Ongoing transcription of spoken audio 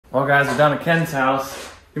Well guys, we're down at Ken's house.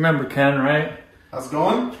 You remember Ken, right? How's it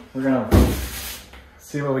going? We're gonna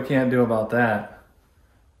see what we can't do about that.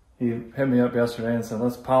 He hit me up yesterday and said,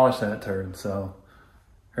 let's polish that turd. So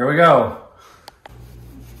here we go.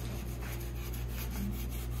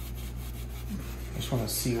 I just want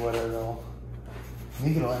to see what it'll, I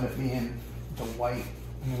think it'll end up being the white.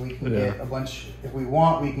 I mean, we can get a bunch, if we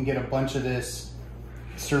want, we can get a bunch of this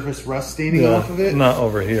surface rust staining off of it. Not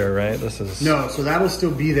over here, right? This is... No, so that'll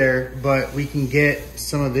still be there, but we can get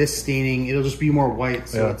some of this staining. It'll just be more white.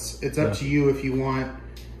 So it's up to you if you want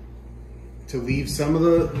to leave some of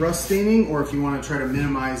the rust staining or if you want to try to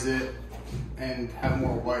minimize it and have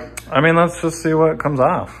more white. I mean, let's just see what comes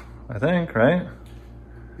off, I think, right?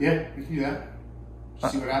 Yeah, we can do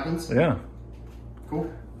that. See what happens? Yeah.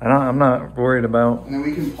 Cool. I'm not worried about... And then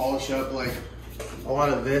we can polish up like a lot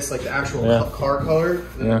of this, like the actual car color,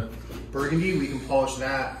 the burgundy, we can polish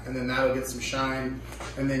that and then that'll get some shine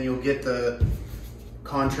and then you'll get the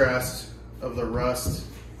contrast of the rust,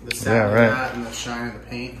 the satin of that and the shine of the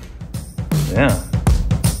paint. Yeah.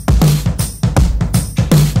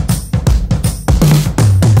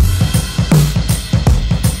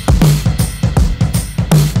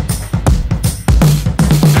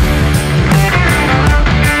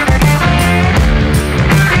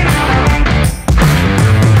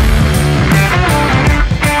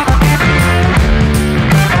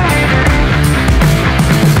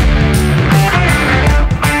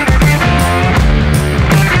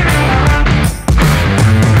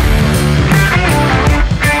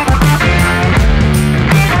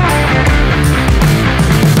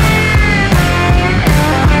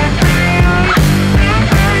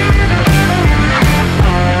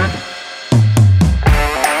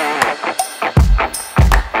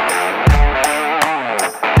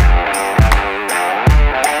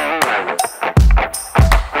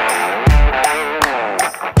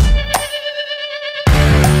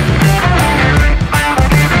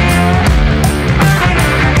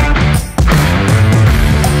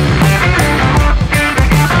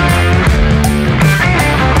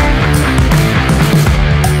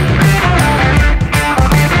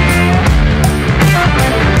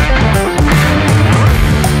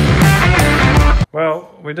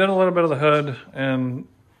 We did a little bit of the hood and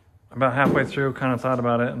about halfway through kind of thought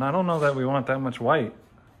about it, and I don't know that we want that much white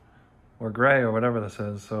or gray or whatever this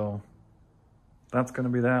is, so that's going to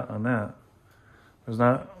be that on that.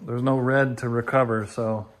 There's no red to recover,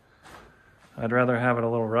 so I'd rather have it a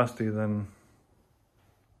little rusty than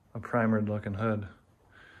a primered looking hood.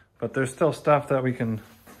 But there's still stuff that we can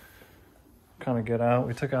kind of get out.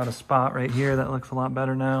 We took out a spot right here that looks a lot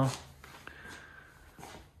better now.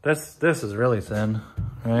 This is really thin,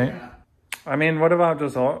 right? Yeah. I mean, what about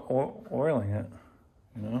just oiling it,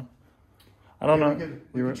 you know? I don't know.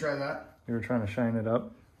 We can try that. You were trying to shine it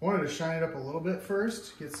up? I wanted to shine it up a little bit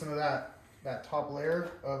first, get some of that top layer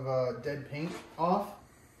of dead paint off.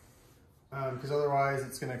 Because otherwise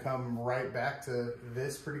it's going to come right back to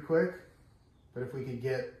this pretty quick. But if we could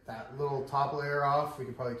get that little top layer off, we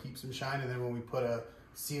could probably keep some shine. And then when we put a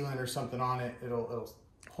sealant or something on it, it'll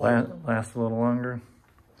last a little longer.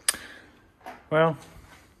 Well,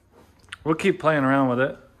 we'll keep playing around with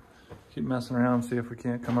it. Keep messing around, see if we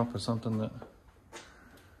can't come up with something that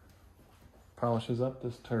polishes up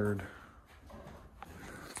this turd.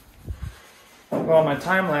 Well, my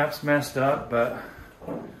time lapse messed up, but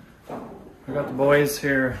we got the boys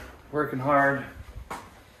here working hard,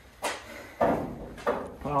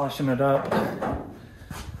 polishing it up.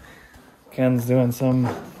 Ken's doing some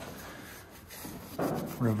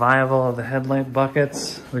revival of the headlamp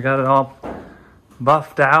buckets. We got it all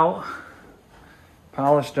buffed out,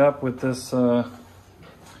 polished up with this, is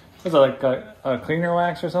it like a cleaner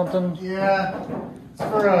wax or something? Yeah, it's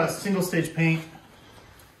for a single stage paint.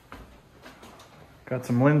 Got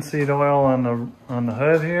some linseed oil on the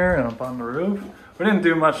hood here and up on the roof. We didn't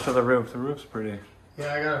do much to the roof. The roof's pretty.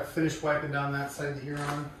 Yeah, I gotta finish wiping down that side that you're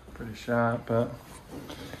on. Pretty sharp, but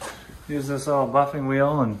use this little buffing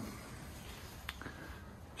wheel and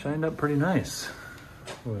shined up pretty nice.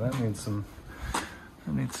 Ooh, that needs some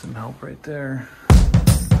help right there.